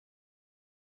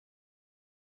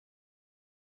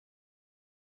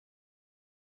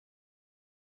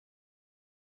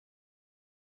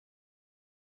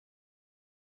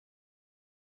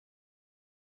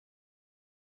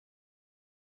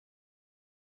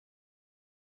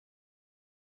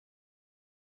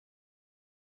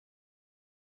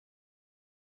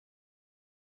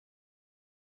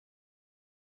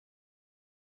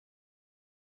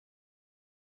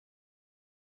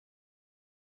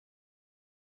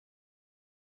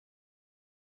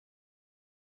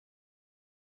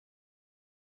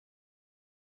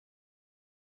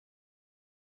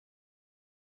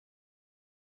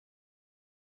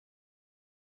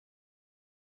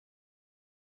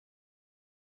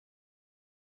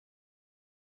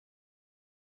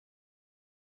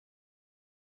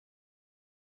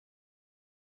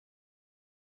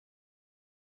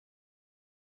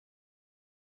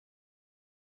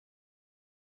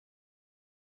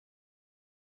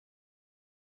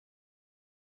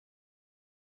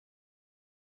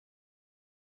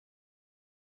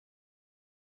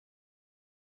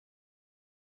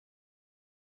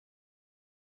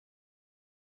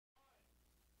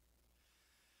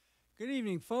Good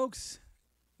evening, folks.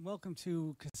 Welcome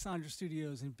to Cassandra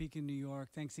Studios in Beacon, New York.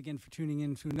 Thanks again for tuning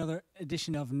in to another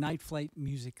edition of Night Flight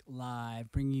Music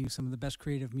Live, bringing you some of the best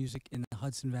creative music in the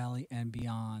Hudson Valley and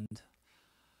beyond.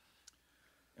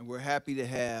 And we're happy to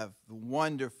have the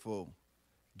wonderful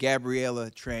Gabriele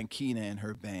Tranchina and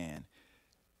her band.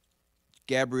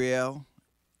 Gabrielle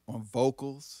on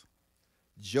vocals,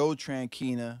 Joe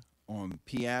Tranchina on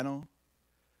piano,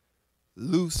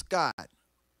 Lou Scott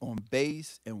on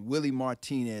bass, and Willie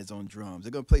Martinez on drums.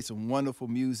 They're going to play some wonderful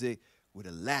music with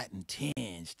a Latin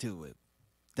tinge to it.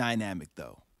 Dynamic,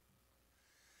 though.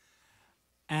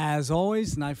 As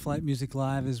always, Night Flight Music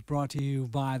Live is brought to you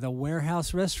by the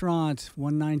Warehouse Restaurant,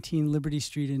 119 Liberty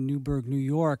Street in Newburgh, New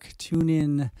York. Tune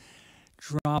in,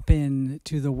 drop in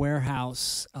to the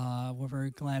Warehouse. We're very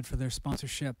glad for their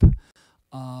sponsorship.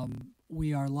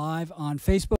 We are live on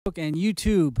Facebook and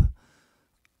YouTube.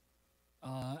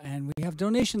 And we have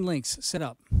donation links set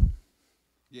up.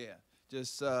 Yeah,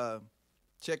 just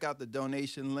check out the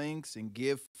donation links and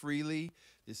give freely.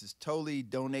 This is totally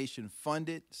donation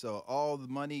funded, so all the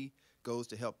money goes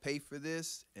to help pay for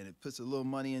this, and it puts a little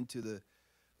money into the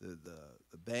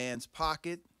band's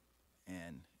pocket,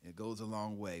 and it goes a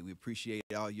long way. We appreciate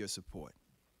all your support.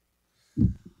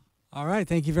 All right,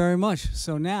 thank you very much.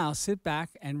 So now sit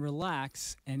back and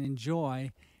relax and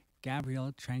enjoy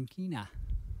Gabriele Tranchina.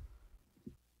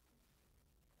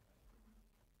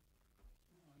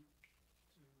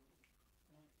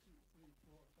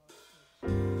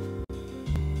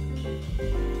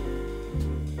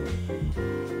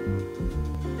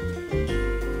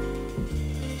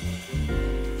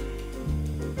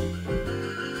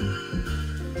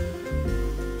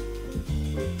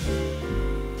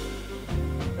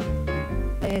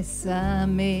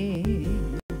 Bésame,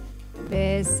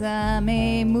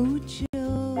 bésame mucho,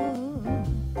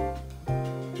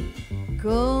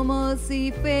 como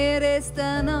si fuera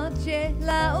esta noche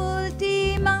la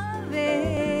última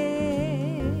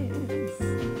vez.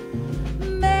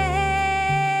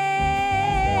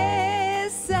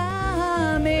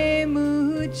 Bésame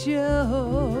mucho,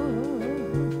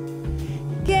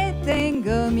 que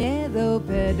tengo miedo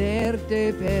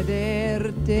perderte,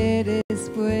 perderte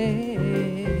después.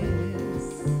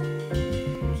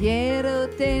 Quiero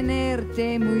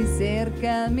tenerte muy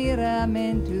cerca, mírame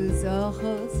en tus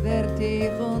ojos,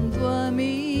 verte junto a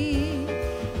mí.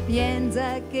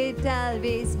 Piensa que tal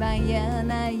vez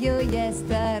mañana yo ya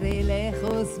estaré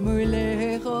lejos, muy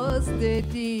lejos de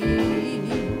ti.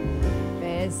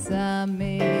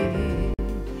 Bésame,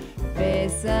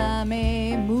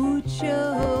 bésame mucho,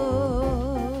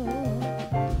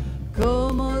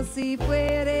 como si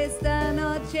fuera esta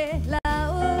noche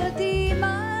la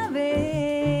última vez.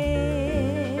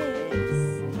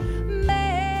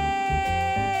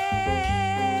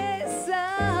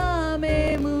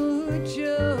 Bésame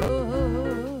mucho,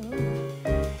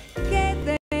 que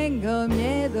tengo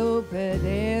miedo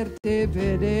perderte,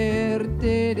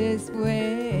 perderte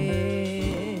después.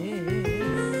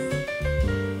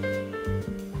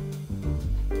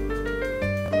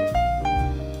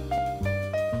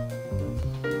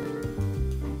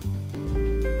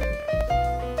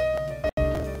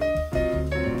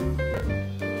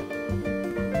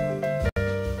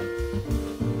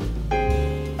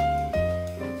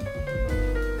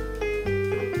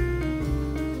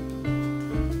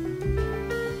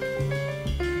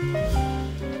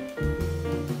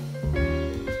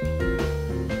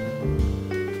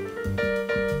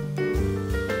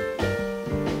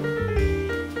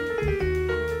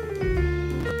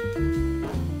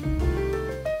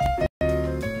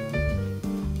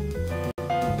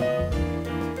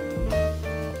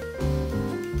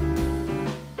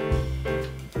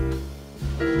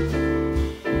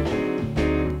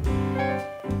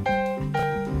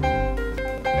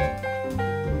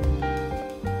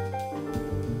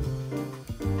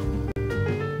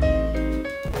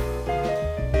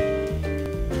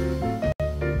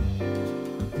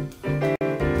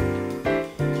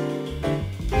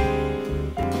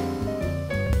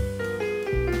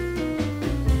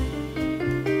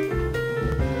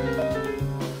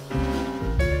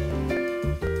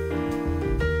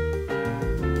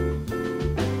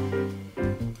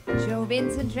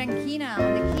 Vincent Tranchina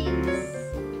on the keys.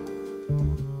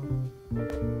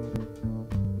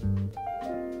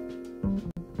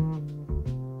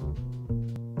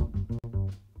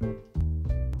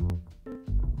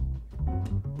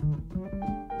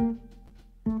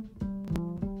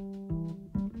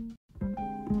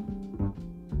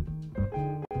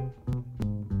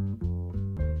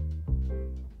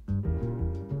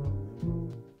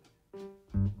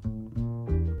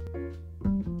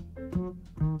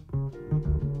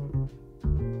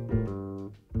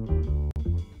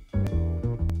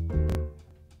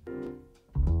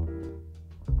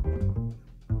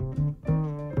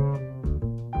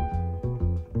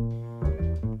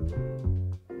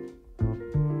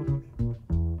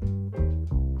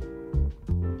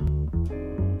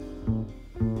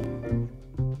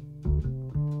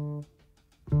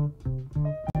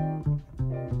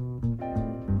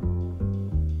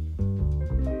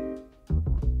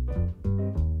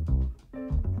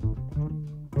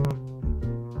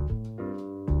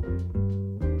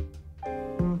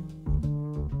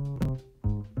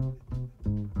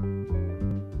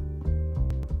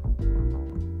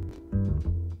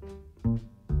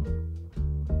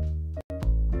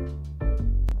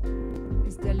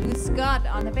 Lou Scott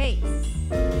on the bass.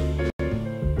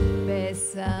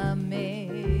 Bésame,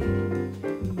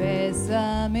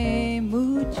 bésame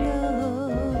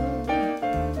mucho,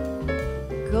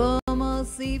 como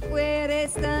si fuera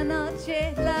esta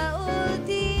noche la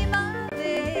última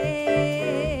vez.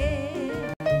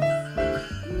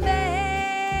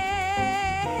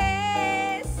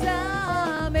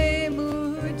 Bésame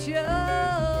mucho,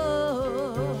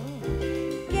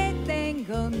 que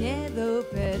tengo miedo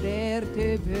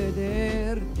perderte,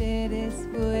 perderte después.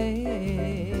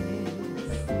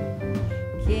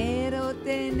 Quiero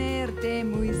tenerte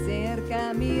muy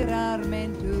cerca, mirarme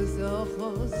en tus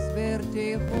ojos,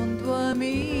 verte junto a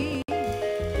mí.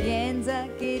 Piensa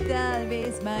que tal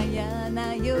vez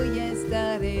mañana yo ya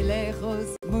estaré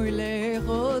lejos, muy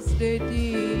lejos de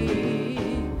ti.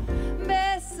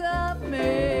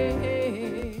 Bésame,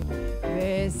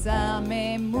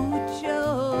 bésame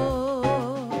mucho,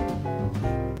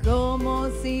 como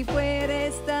si fuera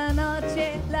esta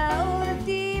noche la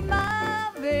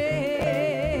última vez.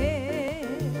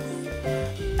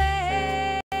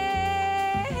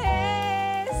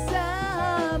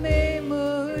 Bésame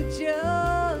mucho,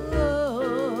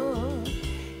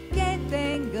 que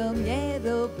tengo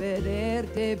miedo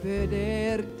perderte,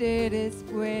 perderte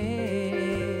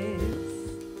después.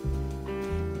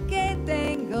 Que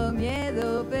tengo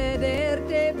miedo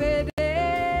perderte,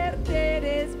 perderte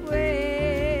después.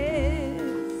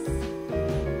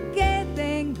 Que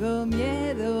tengo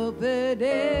miedo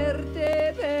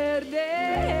perderte, perderte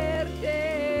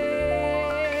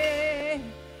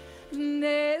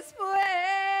después.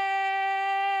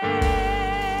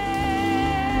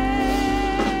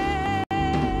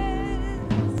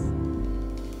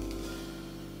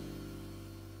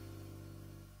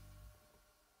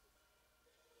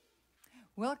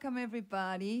 Welcome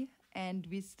everybody, and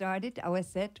we started our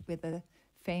set with a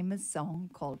famous song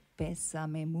called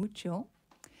Bésame Mucho,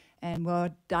 and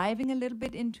we're diving a little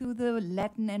bit into the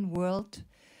Latin and world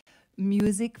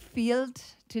music field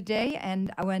today,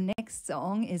 and our next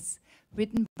song is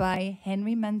written by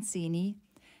Henry Mancini,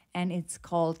 and it's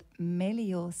called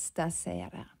Meglio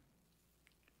stasera.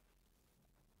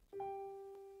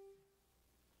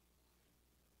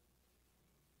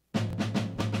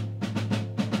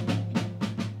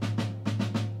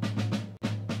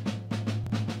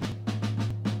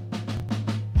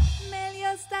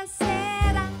 Meglio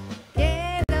stasera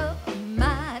che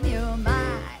domani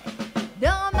ormai,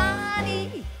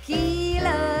 domani chi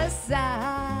lo sa,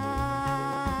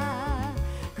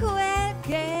 quel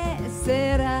che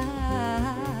sarà.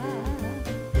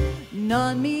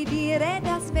 Non mi dire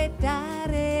d'aspettare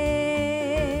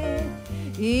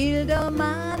il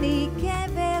domani che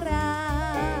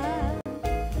verrà.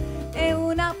 È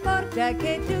una porta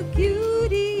che tu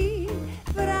chiudi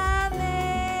fra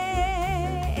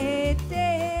me e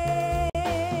te.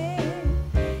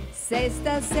 Se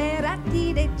stasera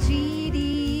ti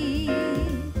decidi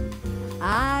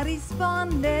a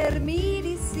rispondermi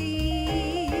di sì,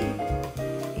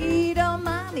 i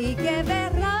domani che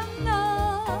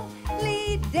verranno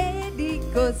li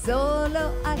dedico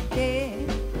solo a te.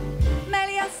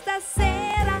 Meglio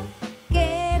stasera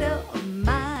che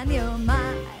domani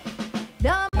ormai,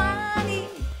 domani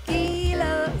chi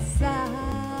lo sa,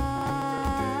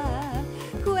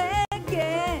 quel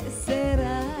che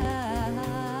sarà.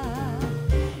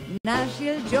 Nasce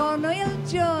il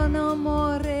giorno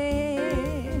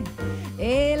muore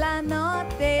e la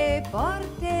notte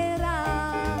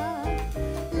porterà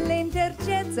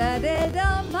l'intercezza del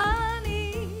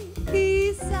domani,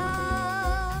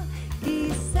 chissà,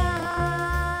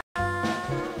 chissà.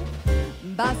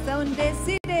 Basta un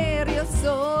desiderio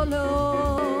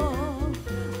solo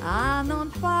a non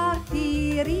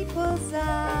farti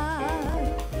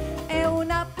riposare, è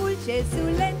una pulce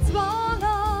sul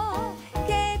lenzuolo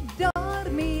che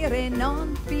dormire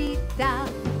non fitta.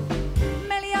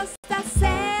 Meglio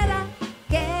stasera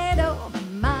che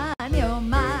domani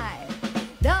ormai,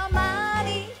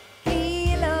 domani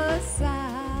chi lo sa,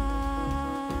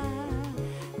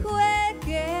 quel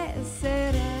che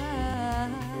sarà.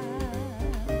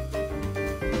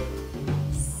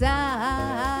 Sa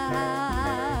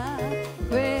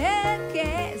quel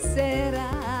che sarà.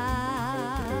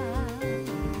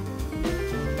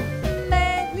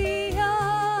 Meglio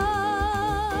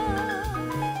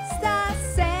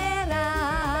stasera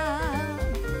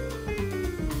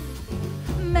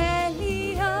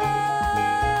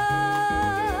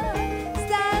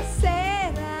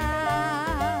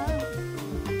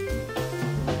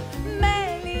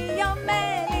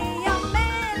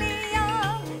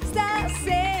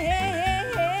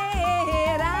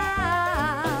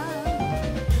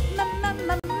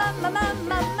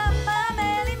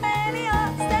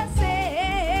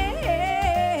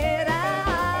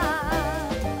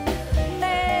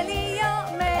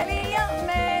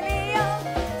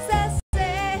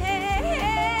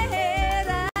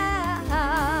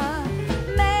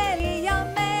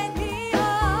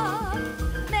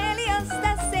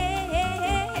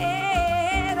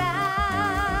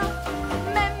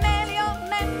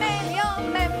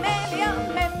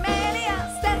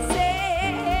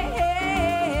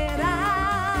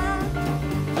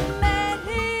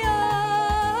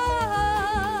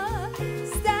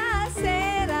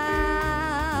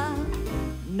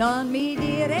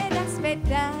morire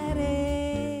d'aspettare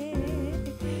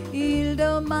il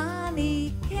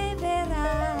domani che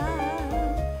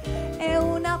verrà. È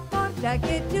una porta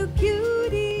che tu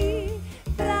chiudi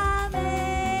tra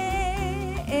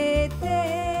me e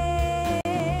te.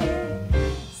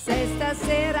 Se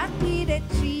stasera ti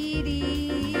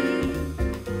decidi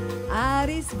a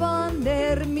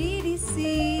rispondermi di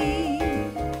sì,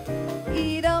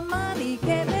 i domani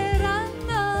che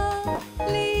verranno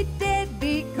li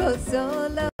dedico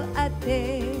solo a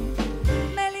te.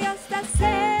 Meglio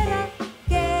stasera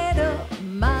che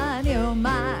domani o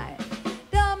mai.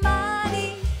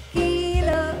 Domani chi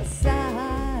lo sa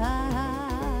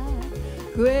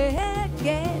quel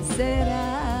che sarà.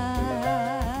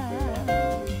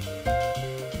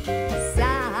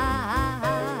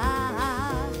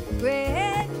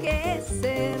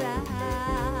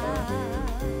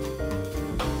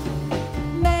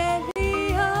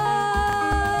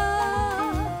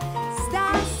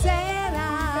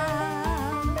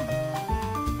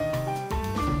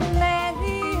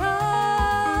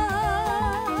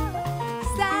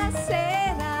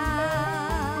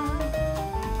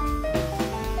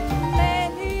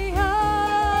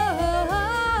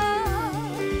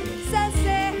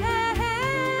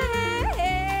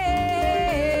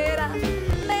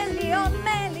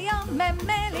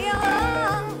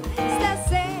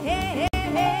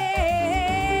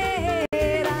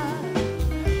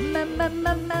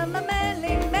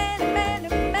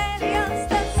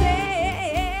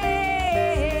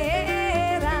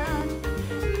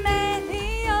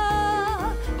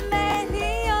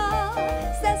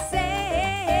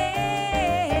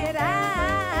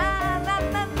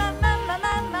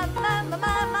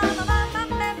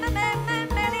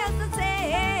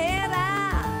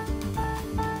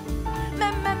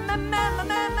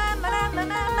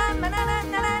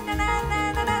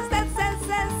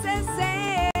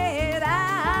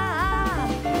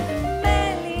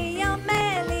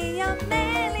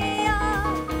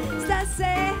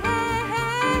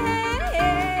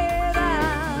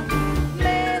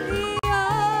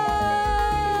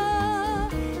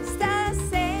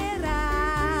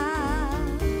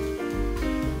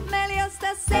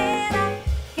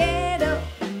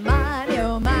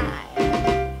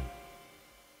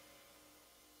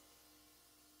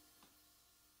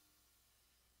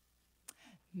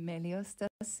 Meglio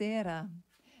stasera.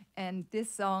 And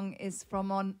this song is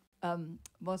from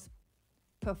was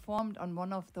performed on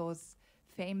one of those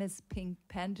famous Pink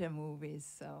Panther movies.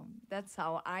 So that's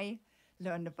how I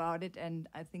learned about it, and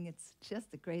I think it's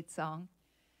just a great song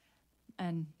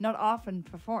and not often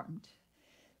performed.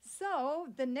 So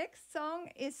the next song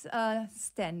is a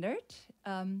standard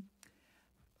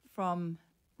from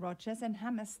Rodgers and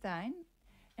Hammerstein,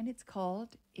 and it's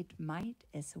called It Might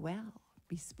As Well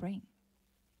Be Spring.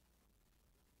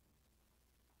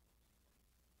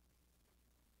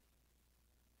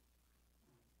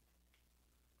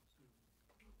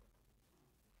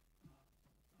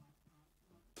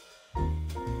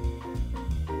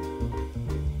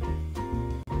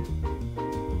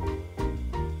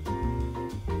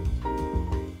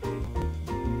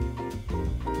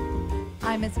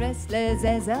 I'm as restless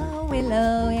as a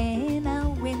willow in a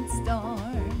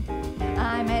windstorm.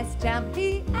 I'm as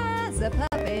jumpy as a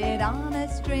puppet on a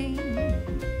string.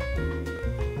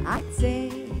 I'd say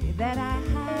that I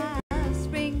have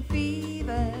spring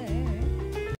fever,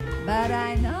 but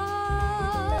I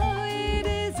know it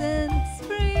isn't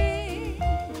spring.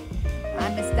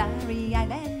 I'm a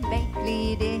starry-eyed and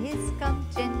vaguely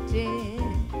discontented,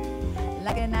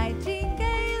 like a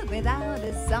nightingale without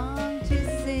a song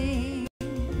to sing.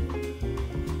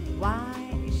 Why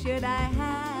should I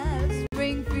have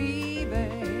spring fever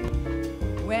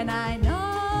when I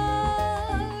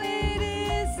know it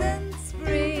isn't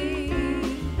spring?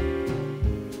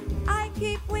 I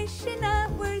keep wishing I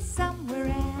were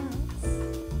somewhere else,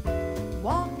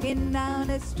 walking down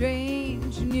a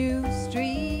strange new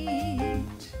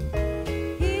street,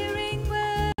 hearing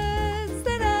words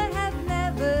that I have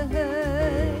never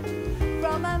heard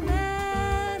from a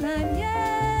man I'm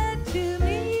yet to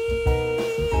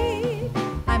meet.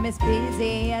 I'm as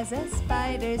busy as a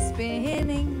spider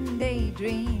spinning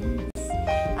daydreams.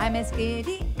 I'm as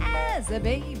giddy as a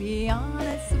baby on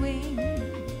a swing.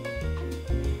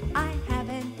 I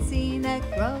haven't seen a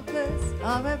crocus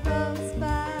or a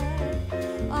rosebud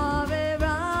or a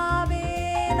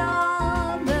robin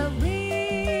on the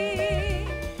wing,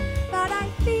 but I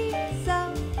feel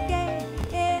so gay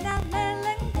in a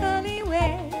melancholy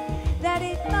way that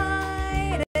it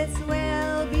might as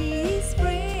well be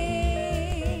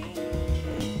spring.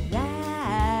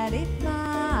 That it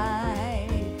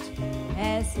might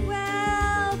as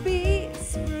well be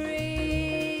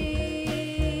spring.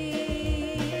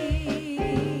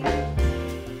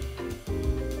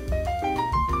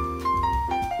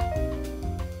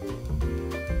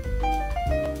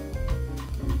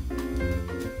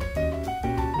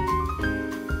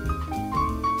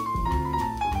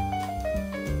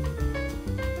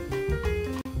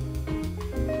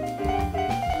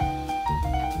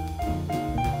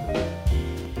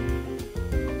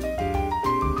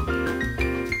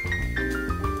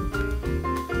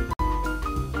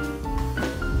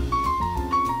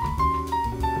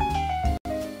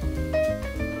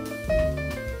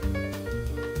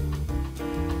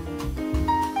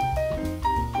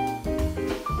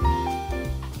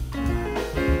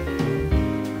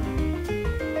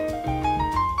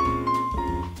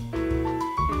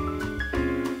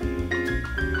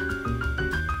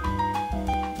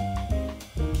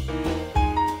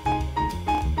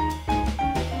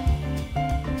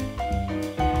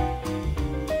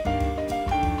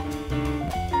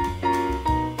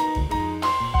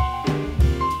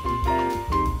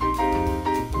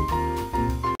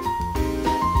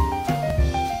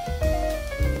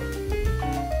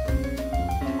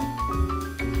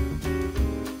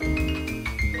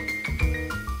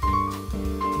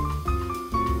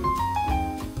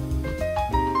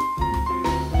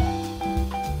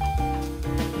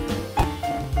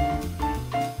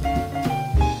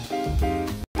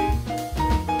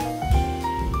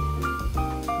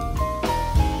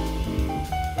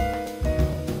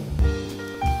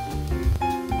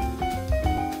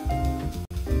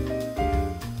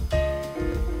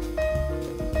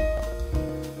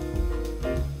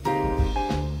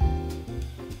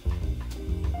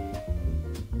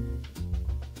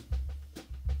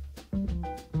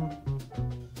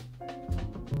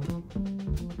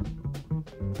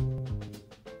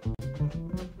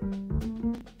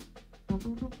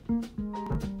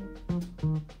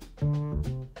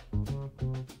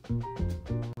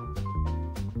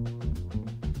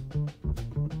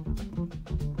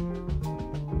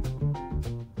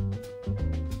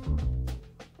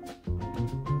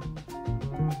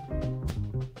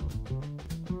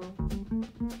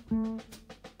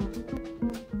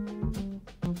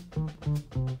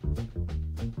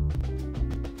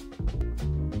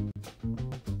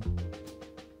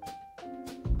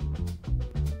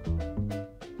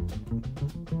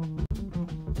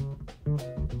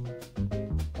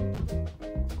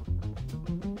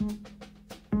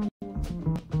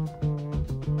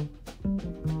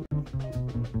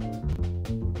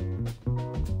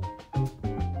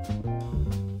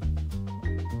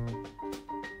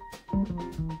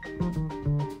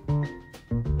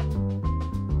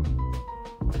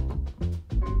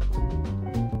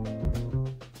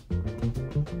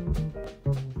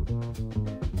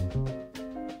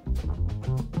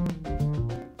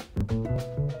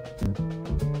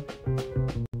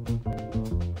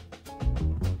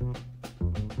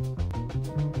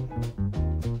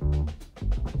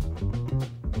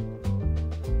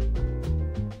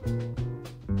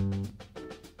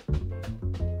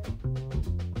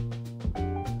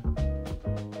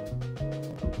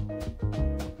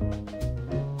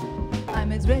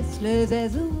 as restless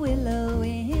as a willow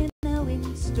in a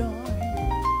windstorm.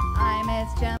 I'm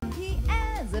as jumpy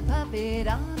as a puppet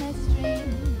on a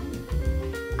string.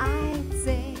 I'd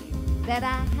say that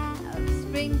I have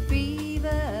spring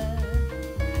fever,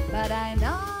 but I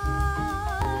know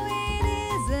it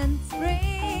isn't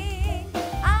spring.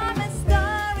 I'm a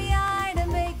starry-eyed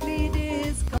and vaguely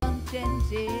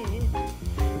discontented,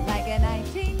 like a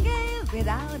nightingale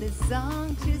without a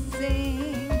song to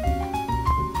sing.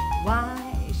 Why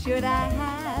should I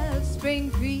have spring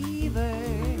fever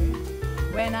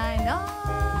when I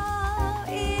know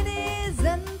it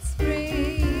isn't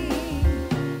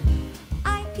spring?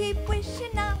 I keep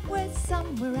wishing I was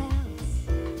somewhere else,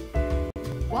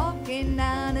 walking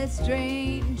down a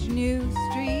strange new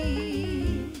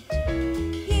street,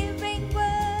 hearing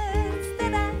words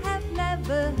that I have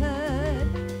never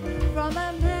heard from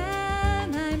a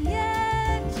man I'm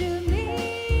yet to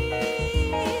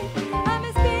meet. I'm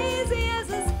as busy as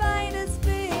a spider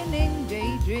spinning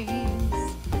daydreams.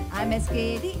 I'm as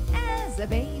giddy as a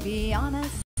baby on a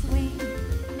swing.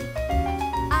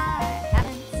 I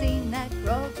haven't seen a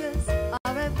crocus or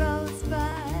a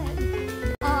rosebud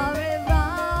or a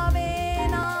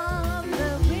robin on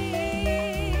the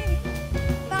wing,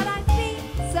 but I feel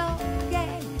so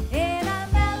gay in a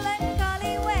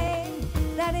melancholy way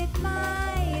that it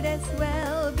might as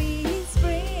well be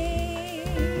spring.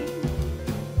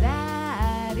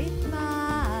 That it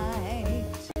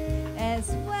might as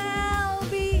well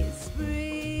be spring.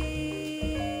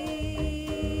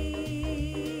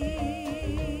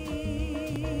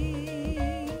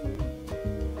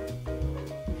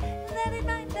 That it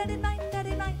might, that it might, that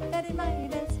it might, that it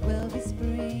might as well be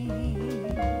spring.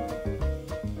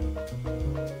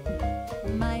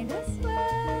 Might as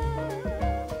well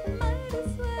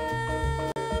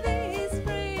be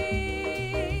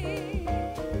spring.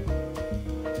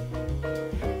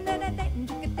 Da-da-dang,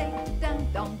 chicka-dang, dang,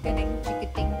 dong-ka-ding,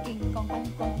 chicka-ding, king, gong, gong,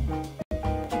 gong.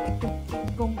 Chicka-dum,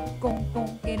 gong, gong,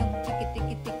 gong, ge-dum,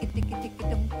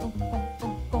 chicka-ticka-ticka-ticka-ticka-ticka-dum, gong, gong,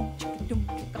 gong, gong, chicka-dum,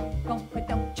 chicka-gong, gong,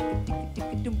 ba-dum,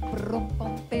 chicka-ticka-ticka-dum, brum,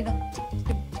 bum, ba-dum,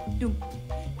 chicka-dum, dum,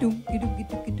 dum, ge-dum,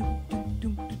 dum,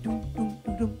 dum, dum, dum,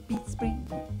 dum, be spring.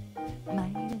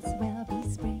 Might as well be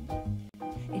spring.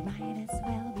 It might as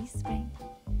well be spring.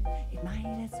 It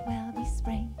might as well be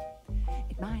spring.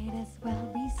 It might as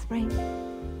well be spring.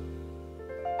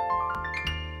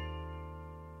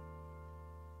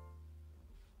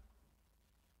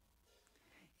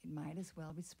 It might as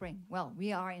well be spring. Well,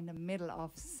 we are in the middle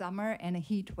of summer and a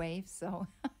heat wave, so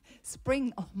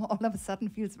spring all of a sudden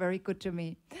feels very good to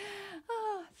me.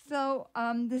 So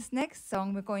this next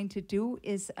song we're going to do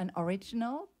is an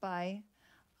original by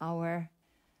our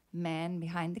man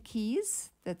behind the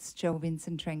keys. That's Joe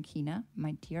Vincent Tranchina,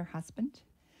 my dear husband.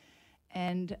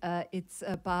 And it's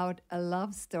about a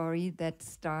love story that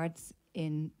starts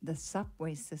in the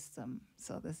subway system.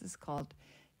 So this is called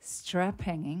Strap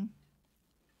Hanging.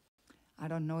 I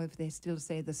don't know if they still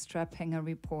say the Strap Hanger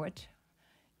Report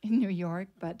in New York,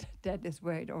 but that is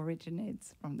where it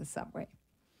originates, from the subway.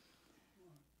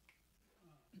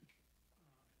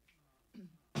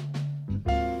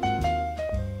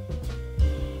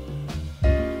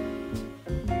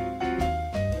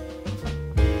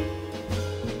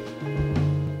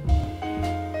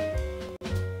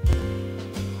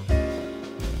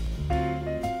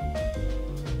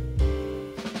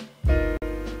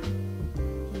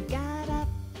 He got up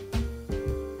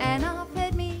and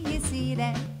offered me his seat,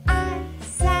 and I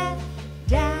sat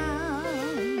down.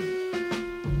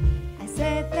 I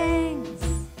said thanks.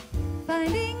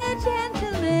 Finding a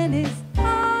gentleman is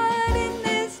hard in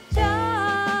this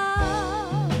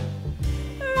job.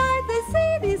 Ride the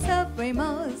city subway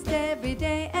most every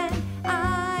day, and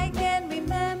I can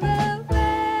remember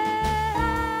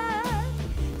when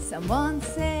someone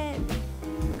said,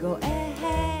 "Go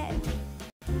ahead,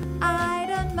 I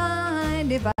don't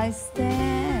mind if I stand."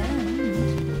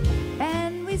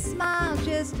 And we smiled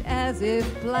just as if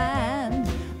planned.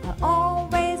 I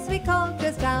always recall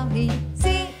just how he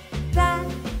seemed that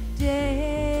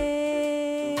day.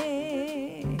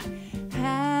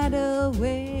 Had a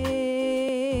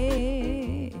way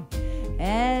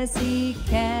as he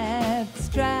kept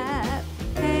strap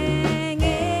hanging.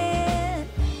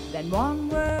 Then one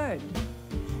word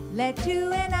led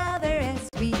to another as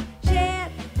we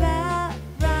shared the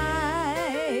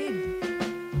ride.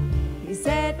 He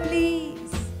said,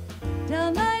 "Please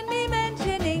don't mind me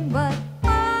mentioning what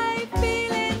I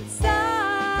feel inside.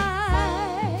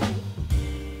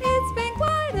 It's been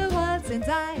quite a while since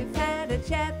I've had a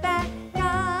chat that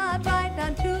got right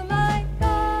down to my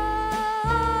core."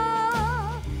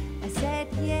 I said,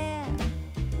 "Yeah,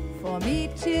 for me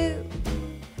too.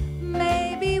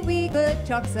 Maybe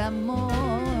talk some more.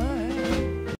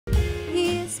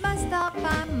 Here's my stop,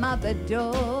 I'm at the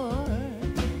door.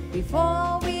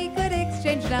 Before we could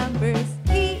exchange numbers,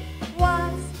 he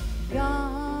was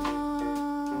gone.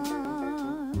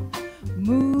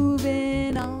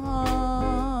 Moving on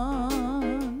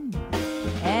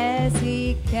as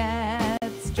he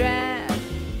kept strapped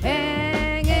hanging.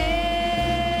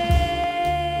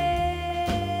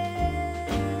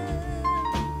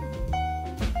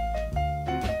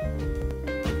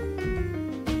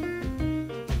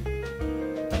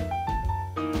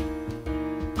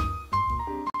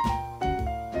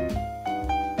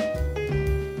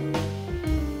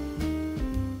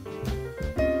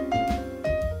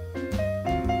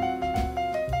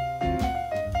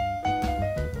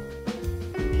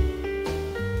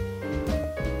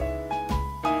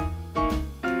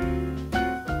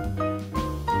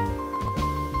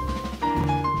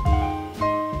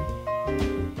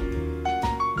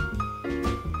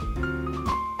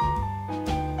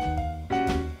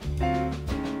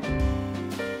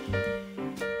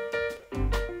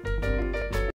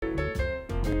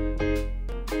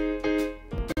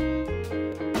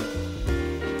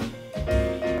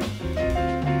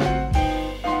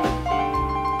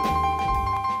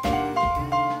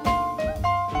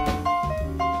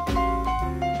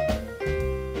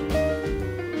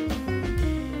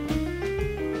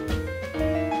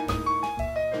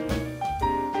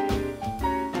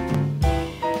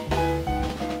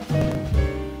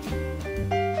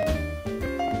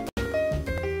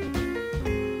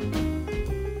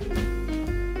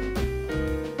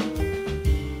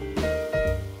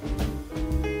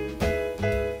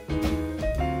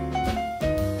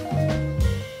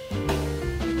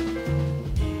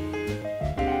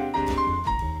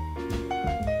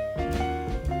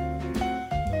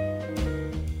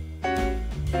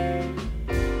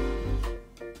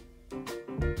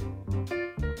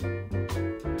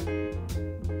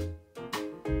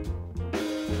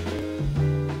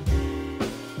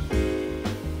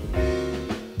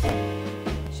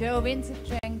 Vincent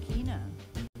Tranchina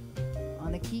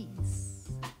on the keys.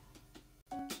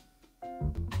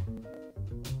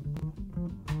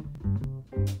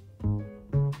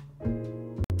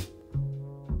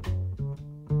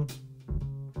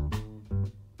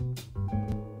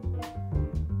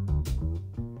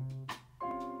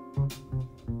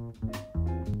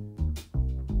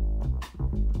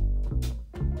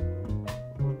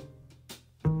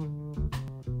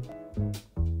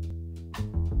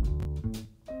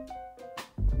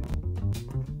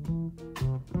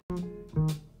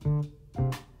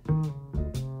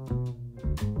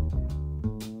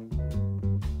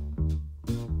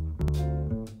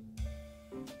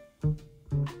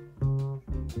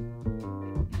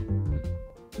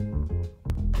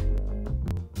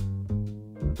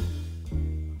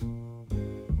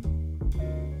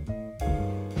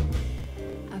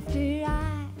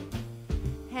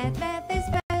 Had met this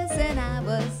person, I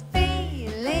was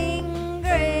feeling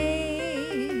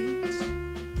great.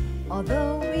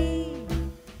 Although we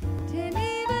didn't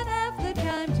even have the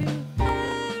time to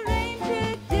arrange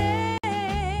a date.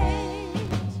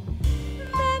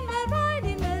 Then we're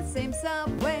riding the same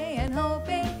subway and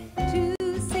hoping to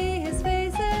see his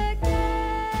face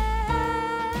again.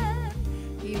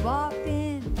 He walked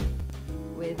in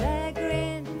with a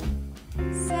grin,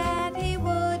 said he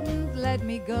wouldn't let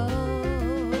me go.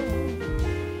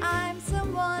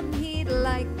 He'd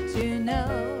like to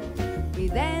know. We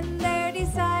then there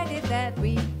decided that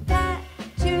we had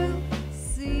to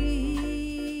see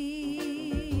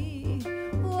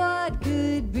what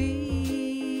could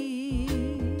be.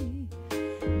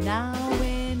 Now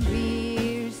when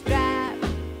we're strapped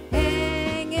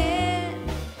hanging,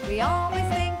 we always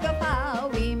think of how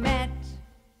we met.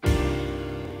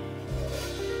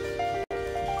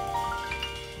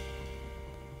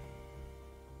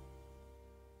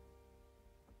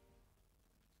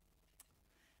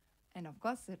 And of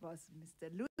course, it was Mr.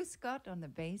 Louis Scott on the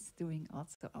bass doing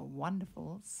also a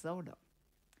wonderful solo.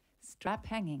 Strap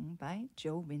Hanging by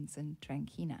Joe Vincent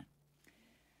Tranchina.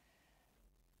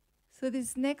 So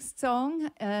this next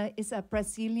song is a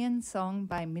Brazilian song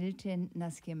by Milton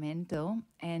Nascimento,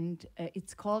 and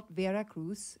it's called Vera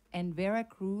Cruz. And Vera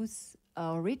Cruz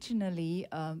originally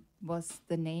was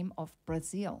the name of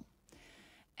Brazil.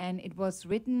 And it was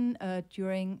written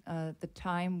during the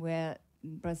time where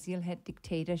Brazil had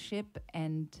dictatorship,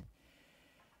 and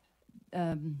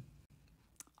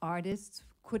artists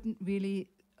couldn't really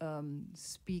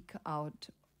speak out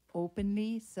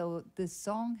openly. So the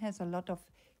song has a lot of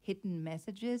hidden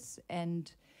messages,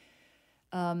 and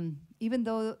even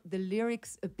though the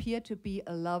lyrics appear to be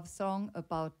a love song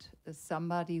about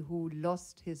somebody who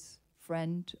lost his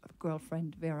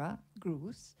girlfriend Vera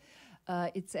Cruz.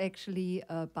 It's actually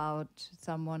about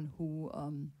someone who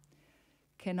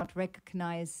cannot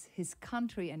recognize his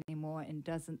country anymore and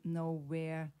doesn't know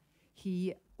where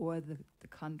he or the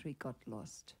country got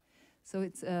lost. So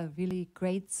it's a really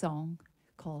great song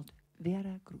called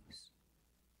Vera Cruz.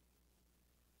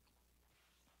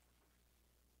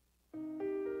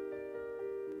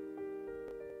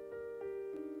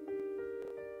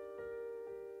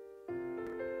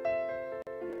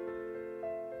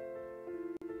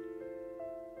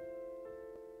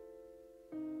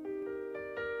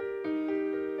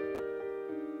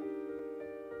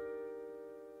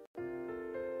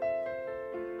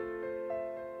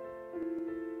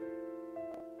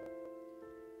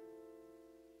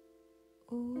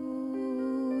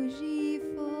 Hoje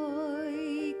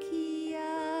foi que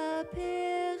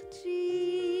aperti,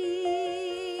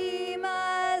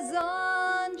 mas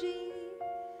onde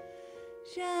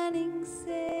já nem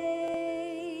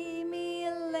sei, me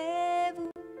levo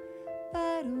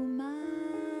para o mar.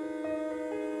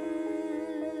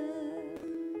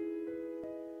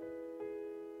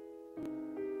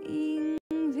 Em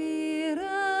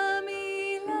Vera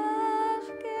me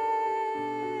larguei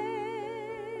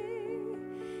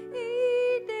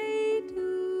e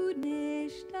deito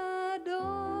nesta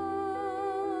dor.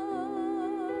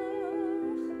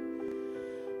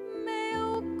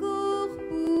 Meu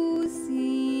corpo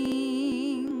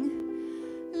sem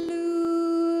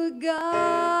lugar.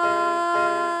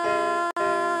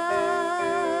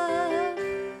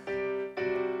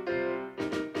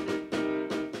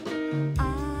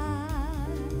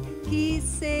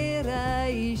 Quisera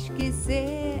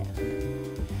esquecer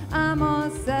a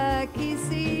moça que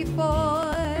se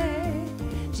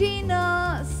foi de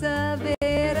nossa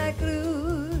Vera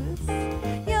Cruz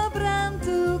e o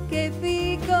pranto que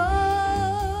ficou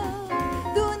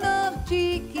do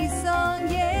norte que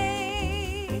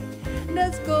sonhei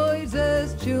das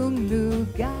coisas de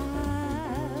lugar.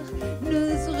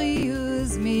 Nos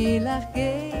rios me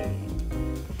larguei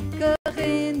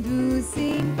correndo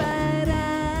sem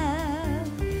parar,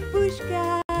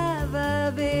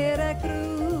 buscava Vera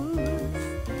Cruz,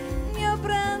 meu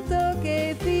pranto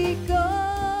que ficou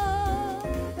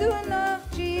do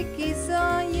norte que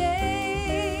sonhei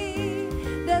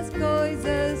das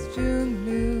coisas de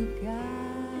lugar.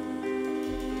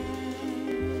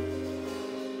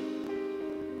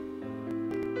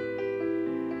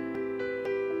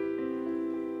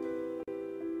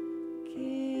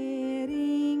 Que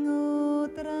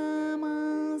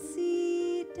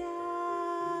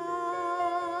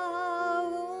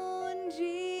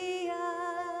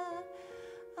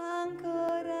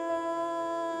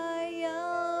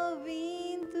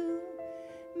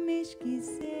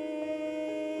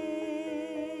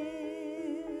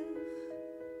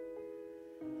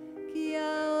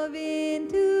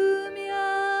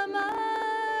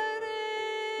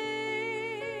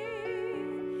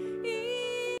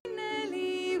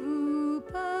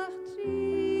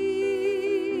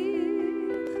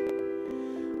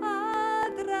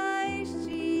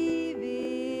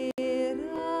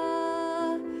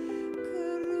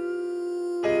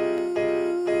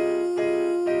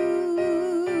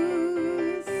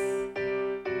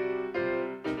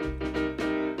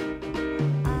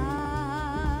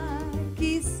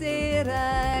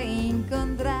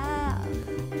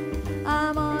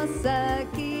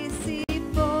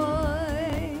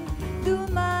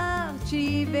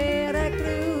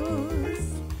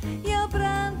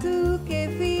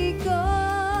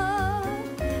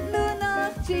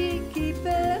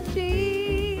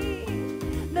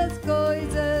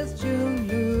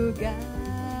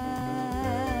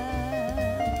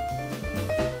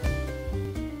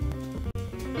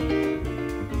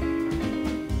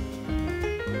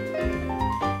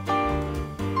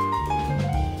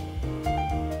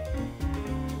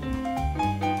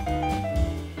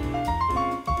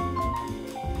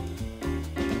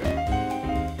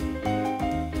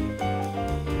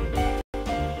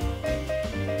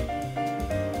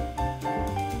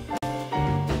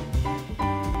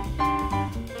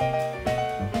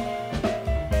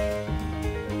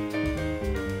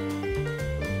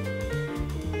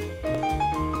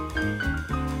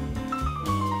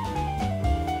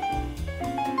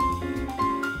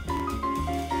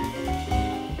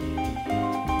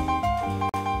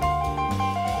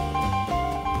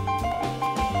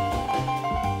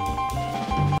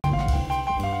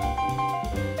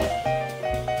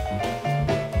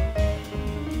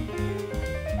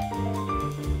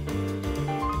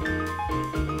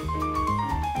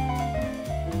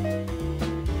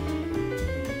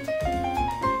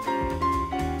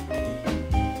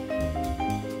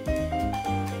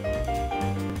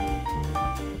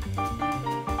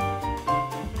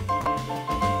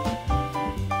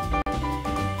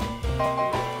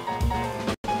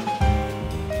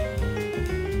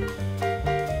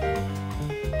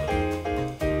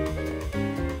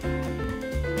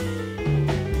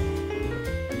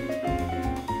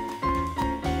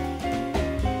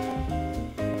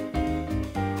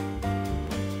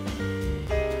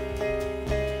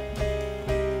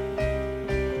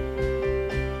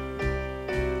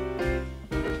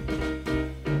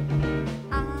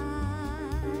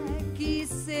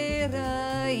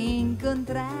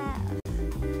encontrar.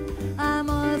 A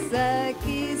moça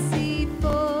que se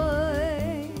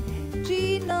foi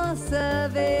de nossa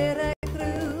Vera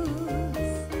Cruz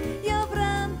e o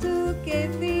pranto que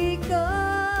ficou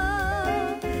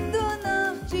do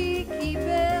norte que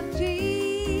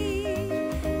perdi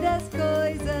das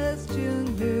coisas de um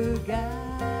lugar.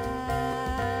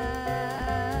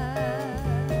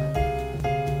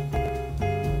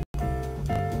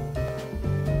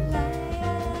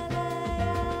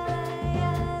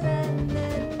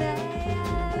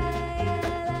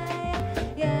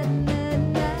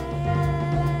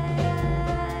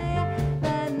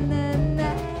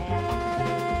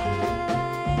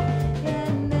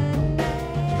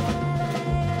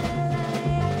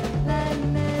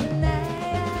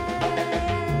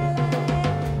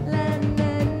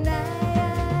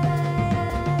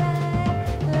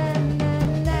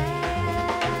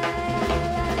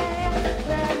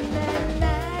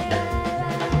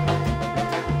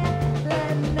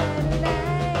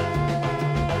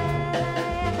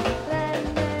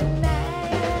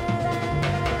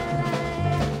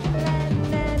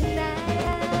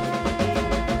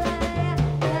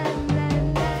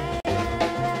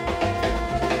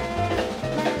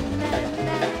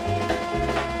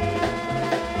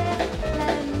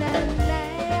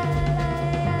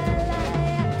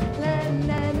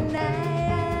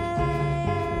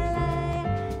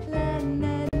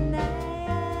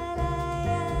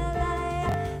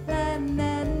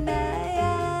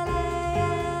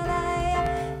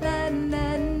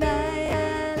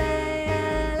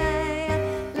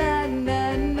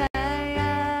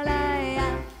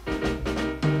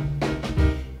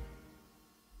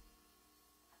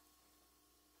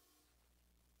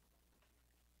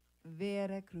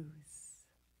 Vera Cruz.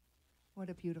 What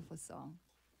a beautiful song.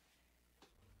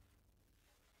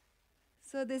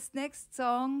 So this next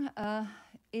song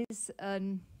is a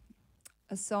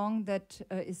song that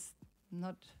is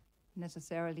not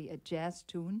necessarily a jazz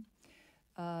tune.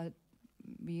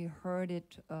 We heard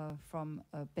it from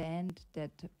a band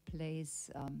that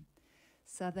plays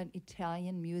Southern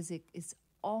Italian music. It's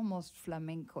almost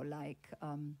flamenco-like,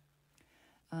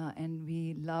 and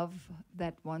we love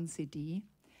that one CD.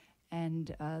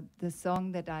 And the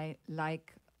song that I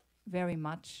like very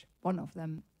much, one of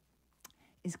them,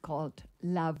 is called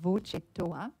La Voce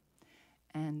Tua,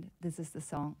 and this is the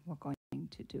song we're going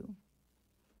to do.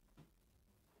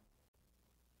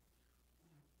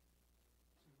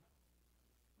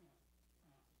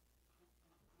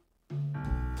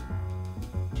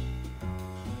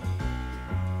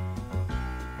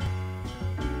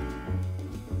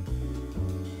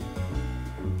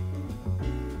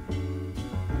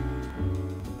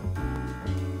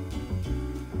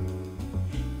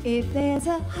 If there's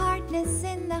a hardness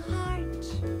in the heart,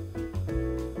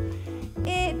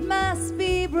 it must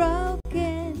be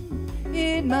broken,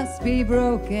 it must be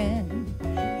broken.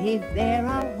 If there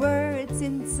are words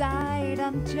inside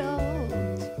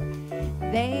untold,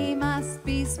 they must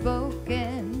be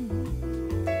spoken.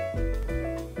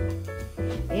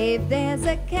 If there's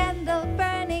a candle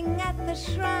burning at the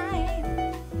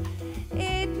shrine,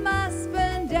 it must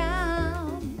burn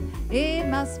down, it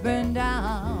must burn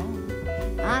down.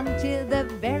 Until the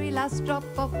very last drop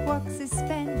of wax is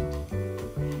spent,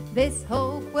 this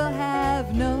hope will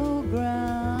have no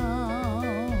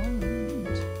ground.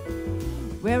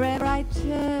 Wherever I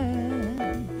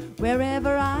turn,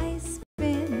 wherever I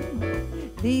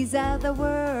spin, these are the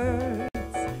words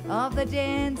of the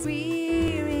dance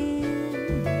we're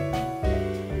in.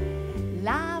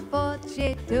 La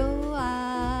voce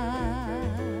tua,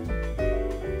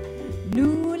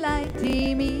 nulla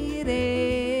timire.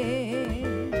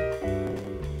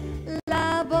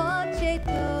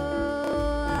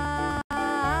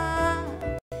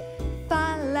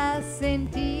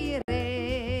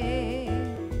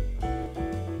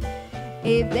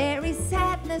 If there is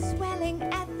sadness swelling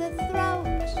at the throat,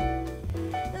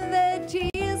 the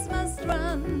tears must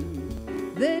run,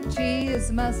 the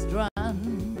tears must run.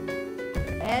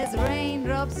 As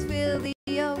raindrops fill the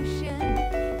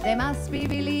ocean, they must be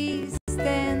released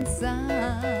and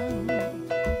sung.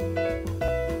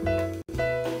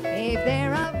 If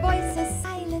there are voices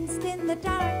silenced in the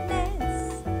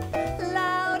darkness,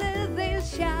 louder they'll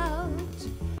shout,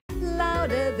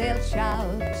 louder they'll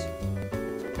shout.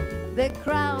 The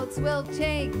crowds will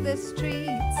take the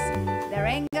streets, their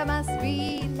anger must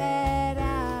be let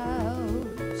out.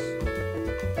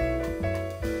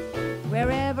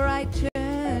 Wherever I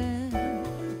turn,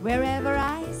 wherever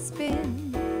I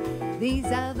spin, these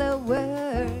are the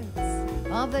words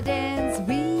of the dance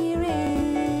we're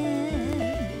in.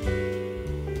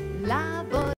 La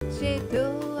voce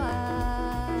tua,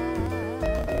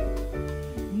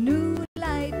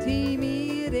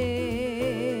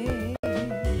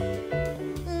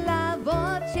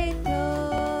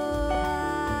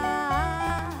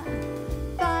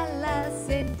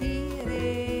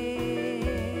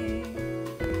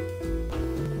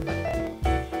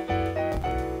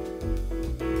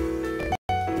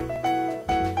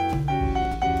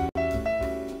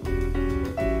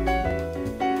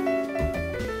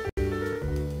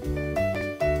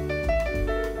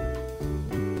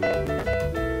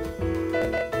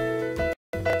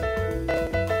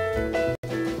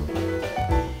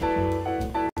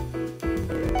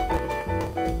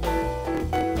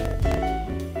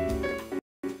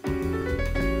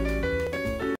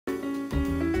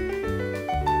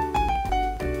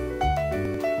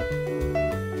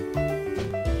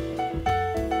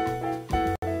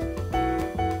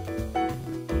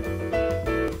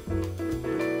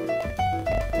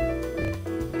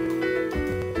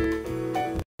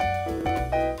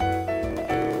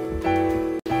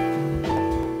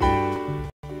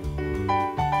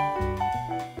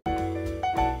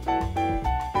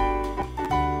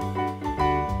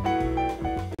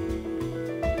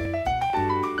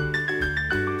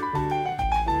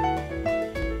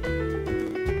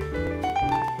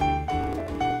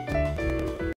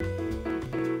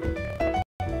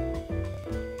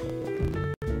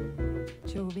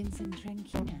 Vincent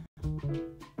Tranchina.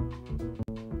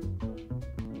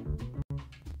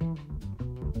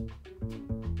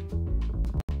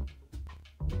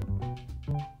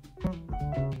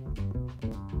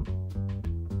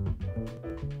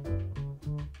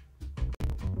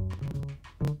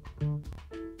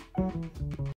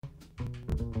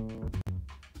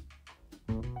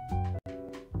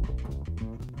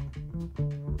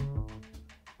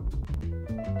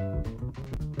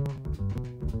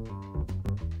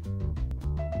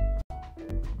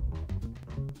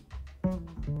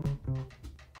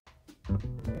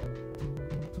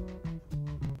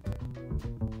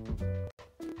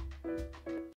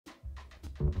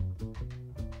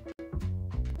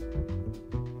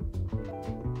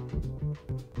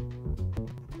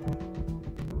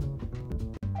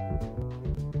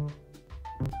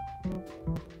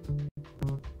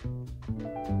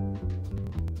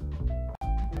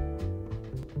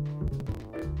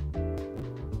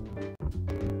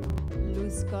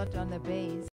 Scott on the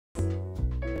bass.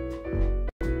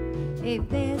 If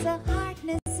there's a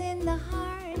hardness in the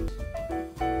heart,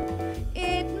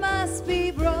 it must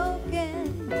be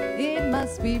broken. It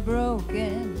must be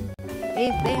broken.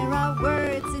 If there are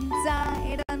words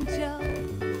inside unsure,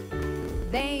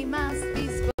 they must be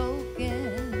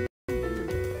spoken.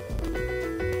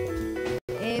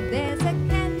 If there's a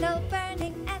candle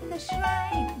burning at the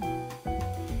shrine,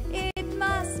 it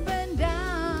must burn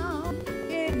down.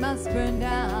 It must burn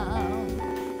down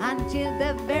until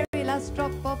the very last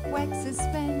drop of wax is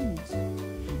spent.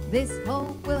 This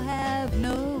hope will have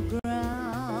no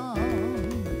ground.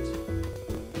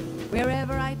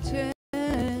 Wherever I turn,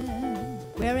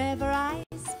 wherever I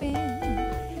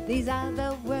spin, these are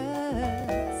the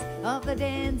words of the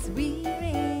dance we're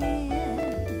in.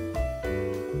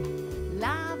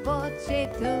 La voce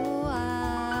tua,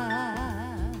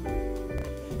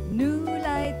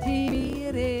 nulla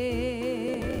timire.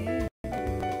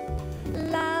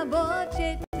 La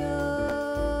voce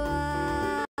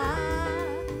tua,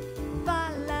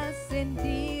 falla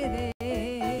sentire.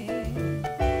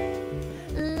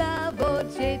 La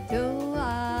voce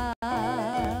tua,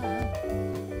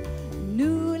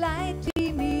 nulla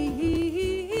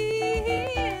timire.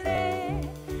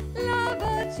 La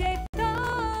voce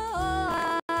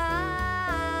tua,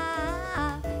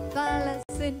 falla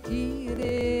sentire.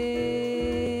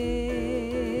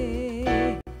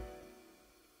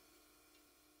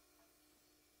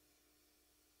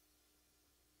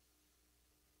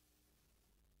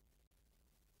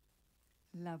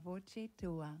 La voce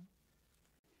tua.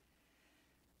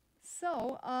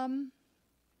 So,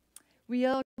 we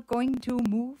are going to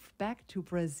move back to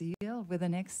Brazil with the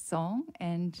next song,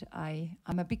 and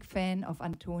I'm a big fan of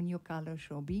Antonio Carlos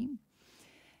Jobim,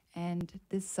 and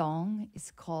this song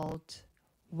is called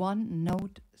One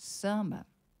Note Samba,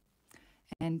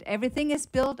 and everything is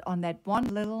built on that one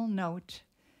little note.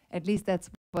 At least that's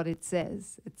what it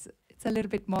says. It's a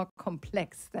little bit more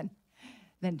complex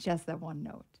than just that one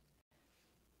note.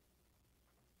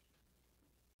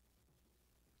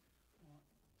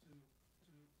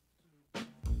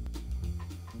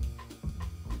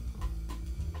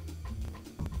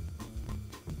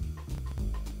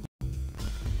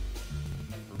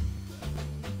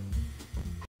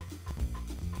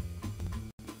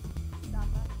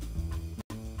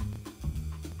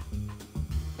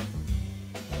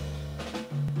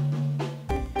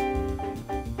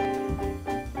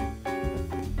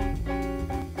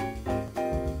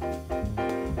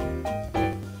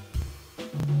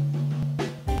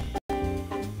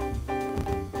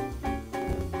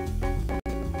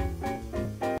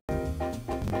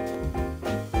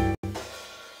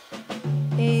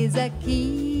 Eis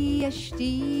aqui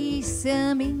este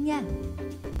sambinha,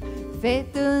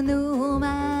 feito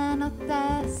numa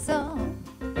nota só.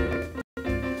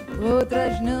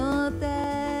 Outras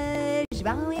notas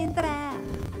vão entrar,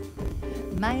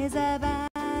 mas a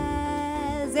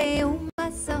base é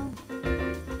uma só.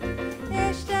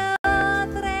 Esta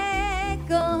outra é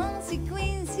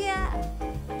consequência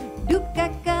do que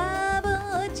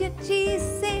acabo de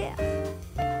dizer.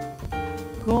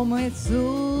 Como é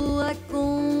sua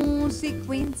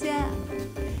consequência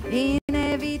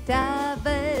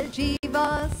inevitável de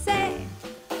você.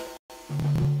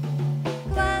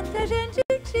 Quanta gente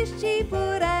existe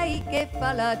por aí que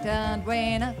fala tanto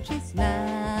e não diz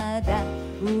nada,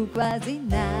 ou quase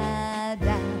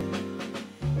nada.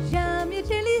 Já me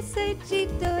utilizei de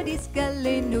todos que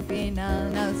ali no final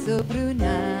não sobrou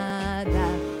nada.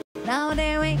 Não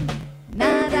deu em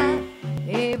nada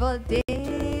e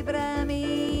voltei pra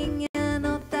minha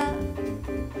nota.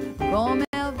 Como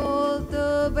eu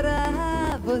volto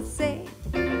pra você,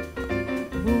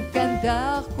 vou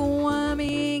cantar com a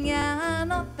minha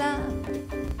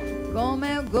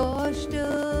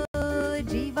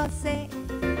você.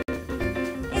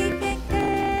 E quem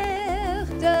quer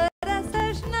todas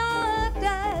as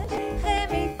notas, ré,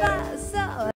 mi, fá,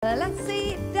 sol, lá,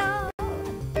 si, dó,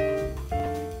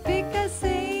 fica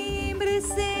sempre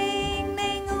sem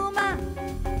nenhuma,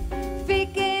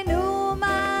 fique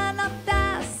numa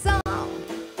nota só.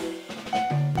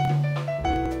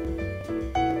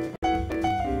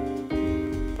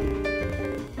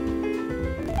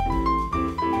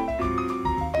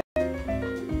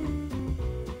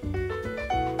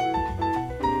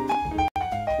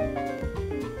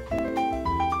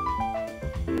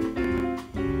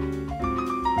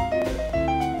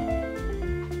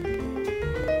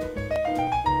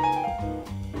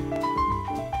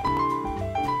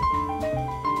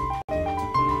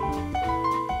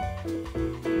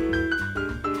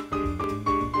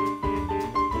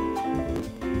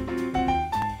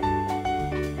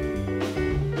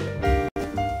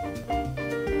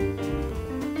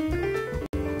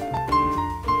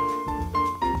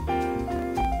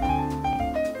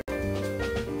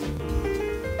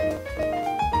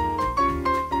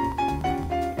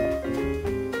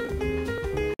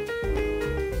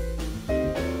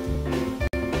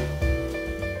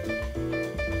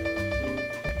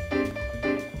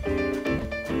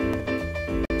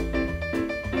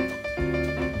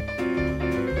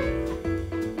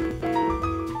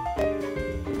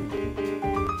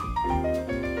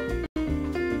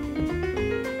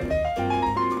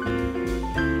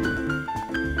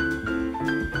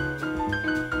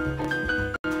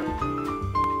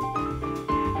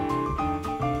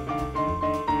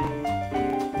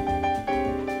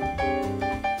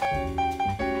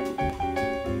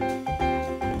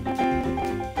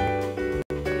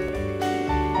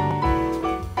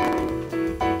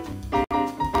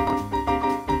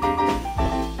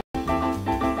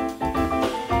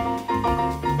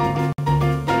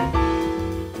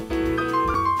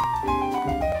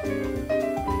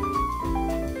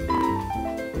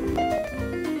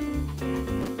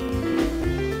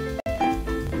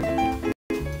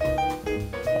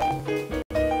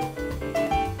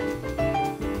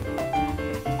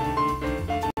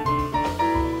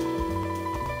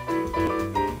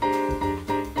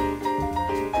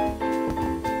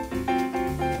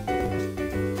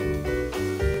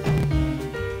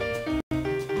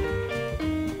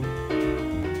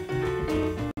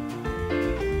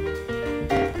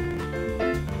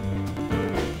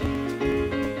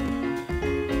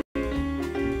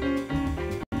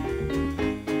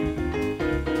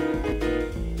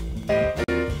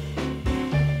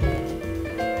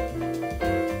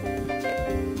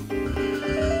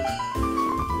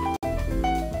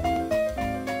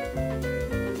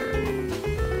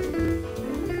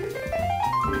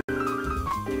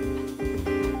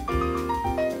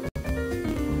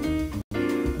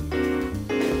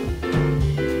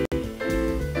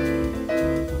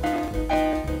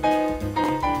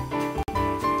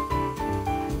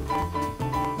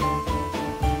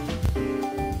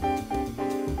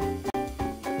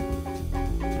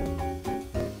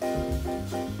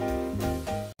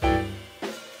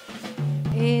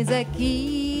 Eis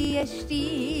aqui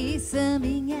este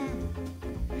sambinha,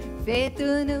 feito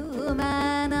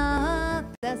numa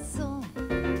nota só.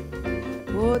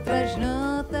 Outras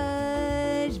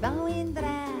notas vão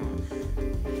entrar,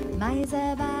 mas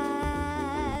a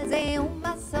base é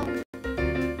uma só.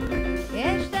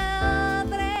 Esta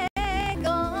outra é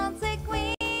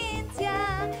consequência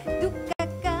do que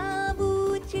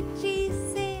acabo de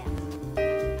dizer.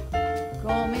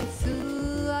 Como é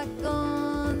sua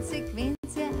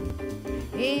consequência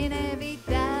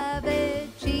inevitável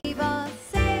de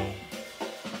você.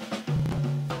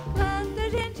 Quanta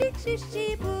gente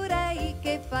existe por aí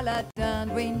que fala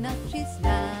tanto e não diz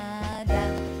nada,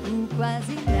 ou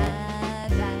quase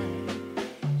nada.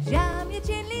 Já me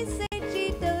utilizo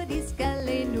de todo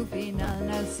escalei no final,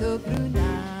 não sobrou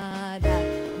nada,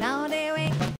 não deu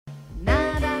em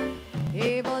nada.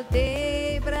 E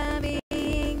voltei pra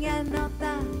minha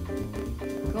nota,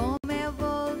 como eu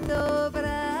volto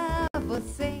pra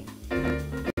você.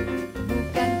 Vou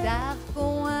cantar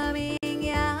com a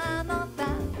minha nota,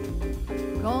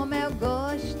 como eu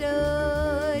gosto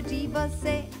de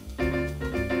você.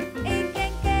 E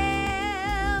quem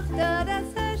quer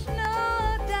todas as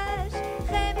notas,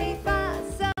 ré, mi, fá,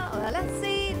 sol, lá,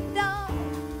 si, dó,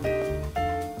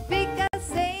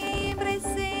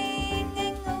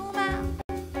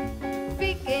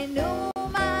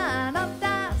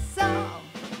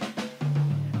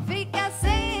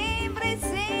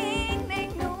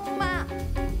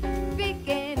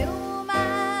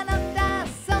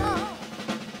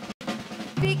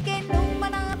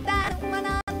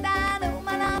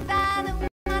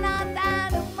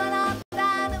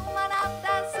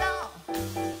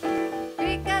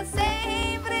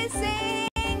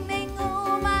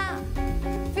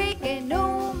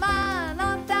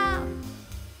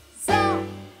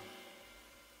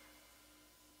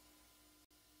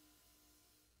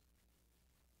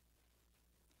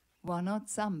 Buono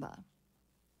Samba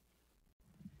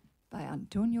by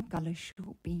Antonio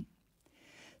Galesciubi.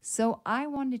 So I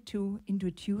wanted to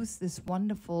introduce this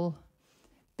wonderful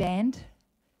band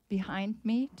behind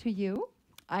me to you.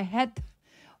 I had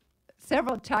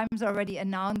several times already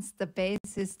announced the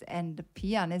bassist and the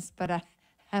pianist, but I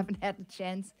haven't had a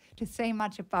chance to say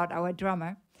much about our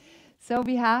drummer. So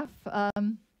we have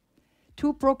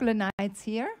two Brooklynites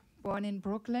here, born in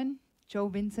Brooklyn, Joe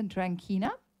Vincent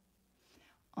Tranchina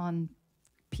on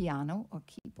piano or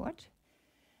keyboard,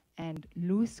 and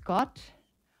Lou Scott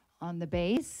on the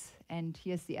bass, and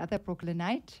here's the other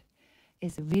Brooklynite,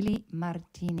 is Willie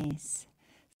Martinez.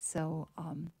 So,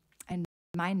 and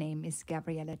my name is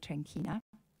Gabriele Tranchina,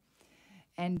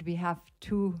 and we have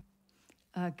two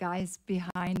guys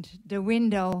behind the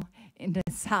window in the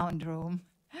sound room.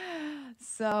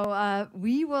 So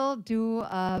we will do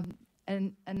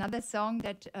another song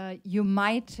that you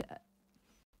might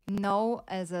know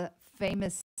as a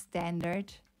famous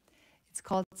standard. It's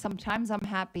called Sometimes I'm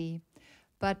Happy,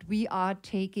 but we are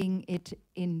taking it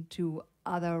into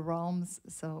other realms,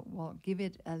 so we'll give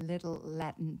it a little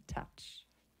Latin touch.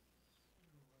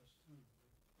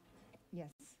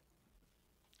 Yes.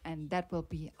 And that will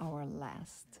be our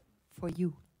last for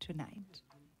you tonight.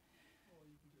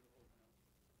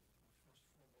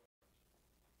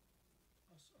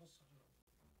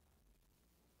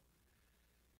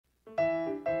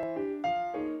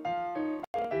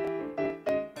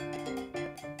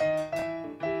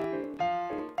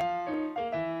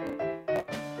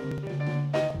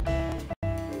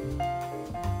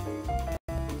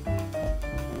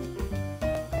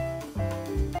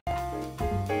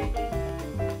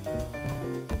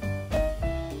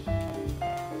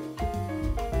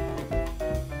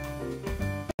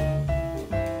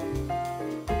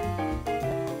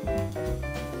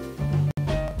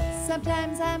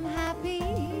 Sometimes I'm happy,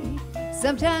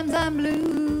 sometimes I'm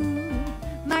blue.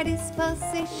 My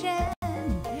disposition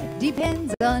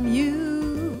depends on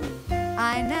you.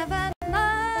 I never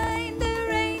mind the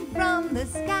rain from the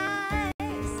skies,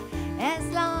 as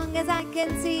long as I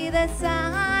can see the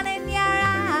sun in your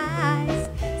eyes.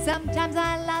 Sometimes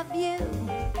I love you,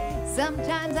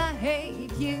 sometimes I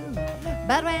hate you,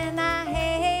 but when I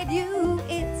hate you,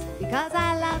 it's because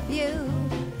I love you.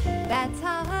 That's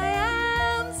how I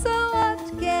am. So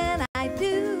what can I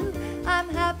do? I'm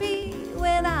happy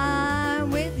when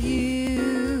I'm with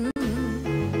you.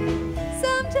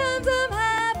 Sometimes I'm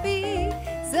happy,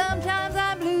 sometimes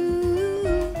I'm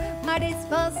blue. My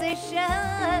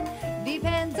disposition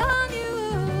depends on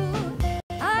you.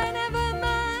 I never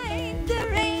mind the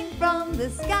rain from the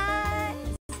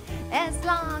skies, as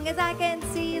long as I can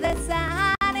see the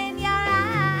sun in your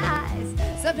eyes.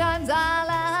 Sometimes I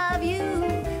love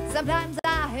you, sometimes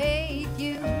I hate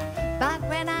you, but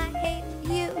when I hate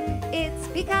you, it's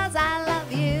because I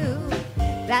love you.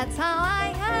 That's how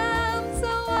I am, so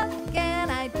what can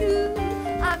I do?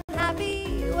 I'm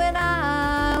happy when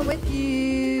I'm with you.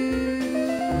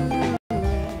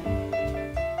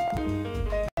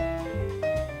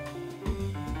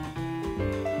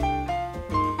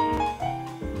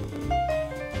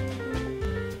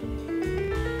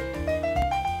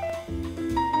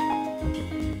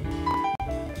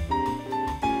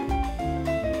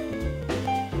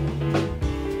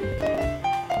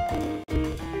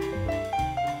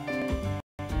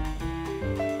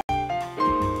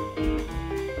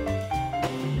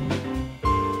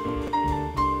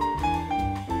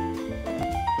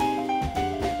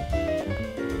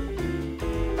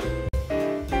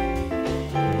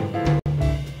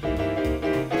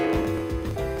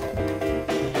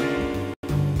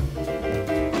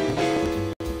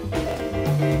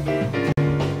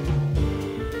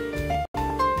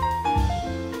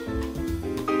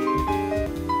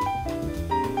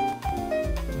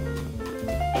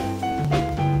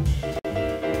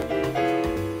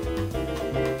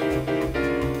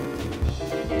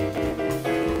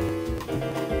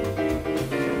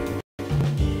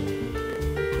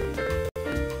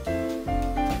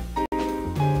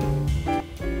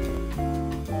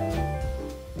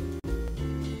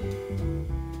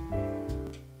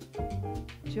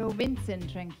 Joe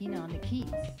Vincent Tranchina on the keys.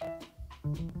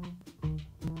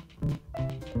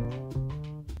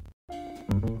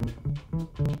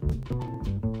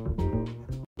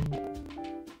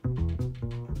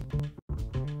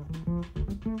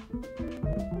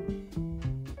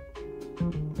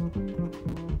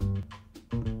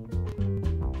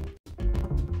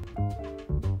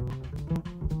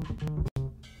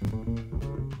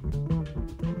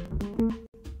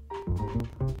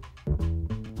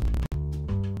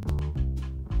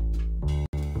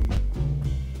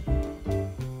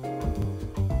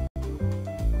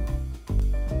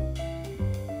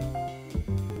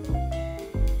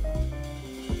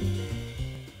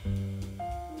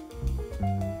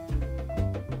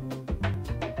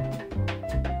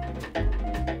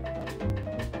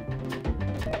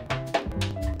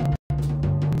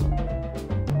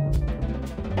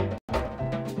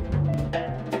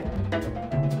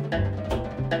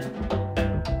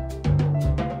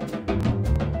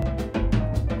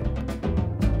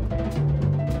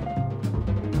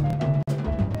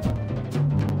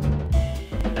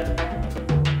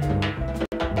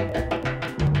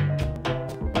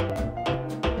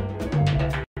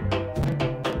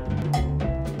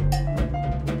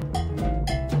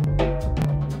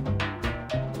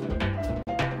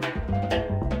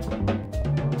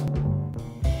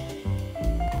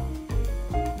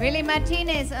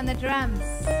 Martinez on the drums.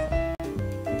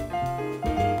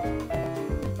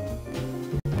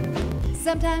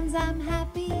 Sometimes I'm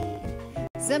happy,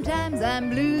 sometimes I'm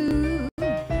blue.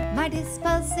 My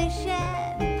disposition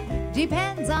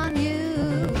depends on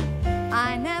you.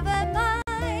 I never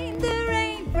mind the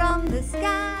rain from the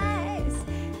skies,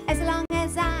 as long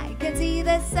as I can see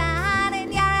the sun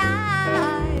in your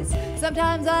eyes.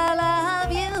 Sometimes I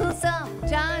love you,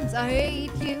 sometimes I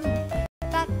hate you.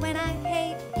 But when I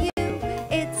hate you,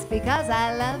 it's because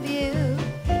I love you.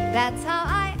 That's how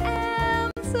I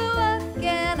am, so what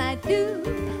can I do?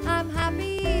 I'm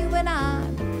happy when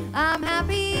I'm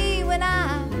happy when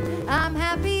I'm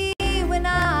happy when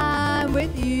I'm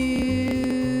with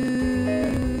you.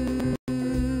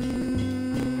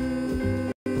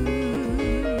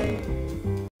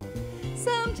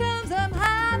 Sometimes I'm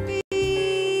happy,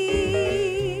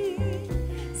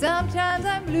 sometimes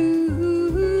I'm blue.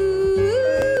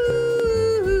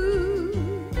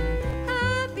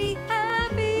 Happy,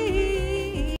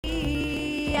 happy,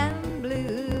 and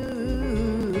blue.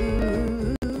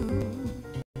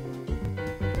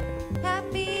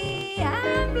 Happy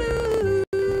and blue.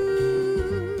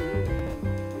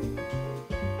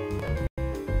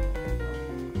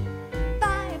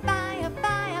 Bye, bye,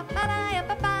 bye, bye,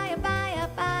 bye, bye, bye,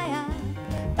 bye.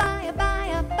 Bye,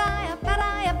 bye, bye,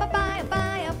 bye, bye,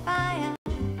 bye, bye.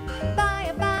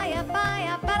 Bye, bye, bye,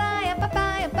 bye,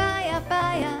 bye, bye,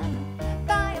 bye.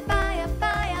 Bye, bye,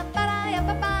 bye, bye,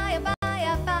 bye,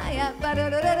 bye, bye. La da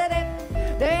da da da da da.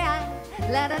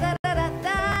 La la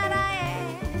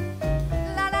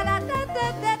la da da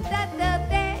da da da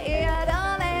da. La la la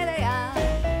la la.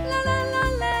 La la la la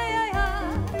la.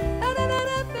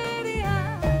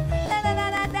 La la la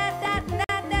la da da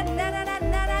da da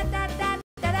da da da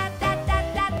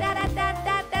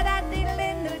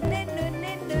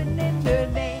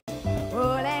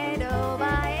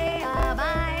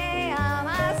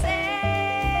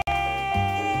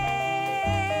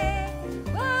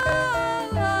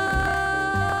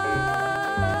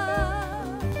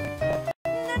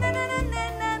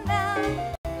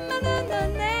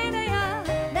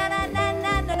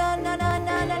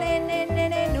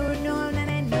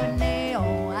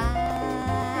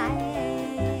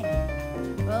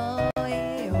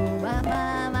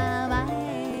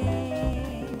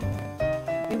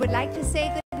We would like to say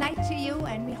good night to you,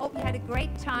 and we hope you had a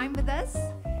great time with us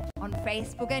on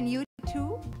Facebook and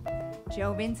YouTube.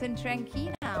 Joe Vincent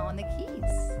Tranchina on the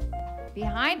keys.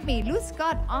 Behind me, Lou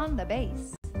Scott on the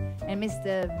bass, and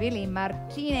Mr. Willie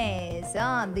Martinez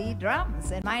on the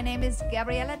drums. And my name is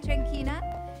Gabriele Tranchina.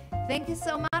 Thank you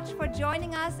so much for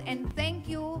joining us, and thank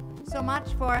you so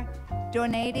much for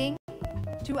donating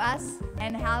to us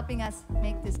and helping us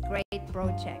make this great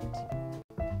project.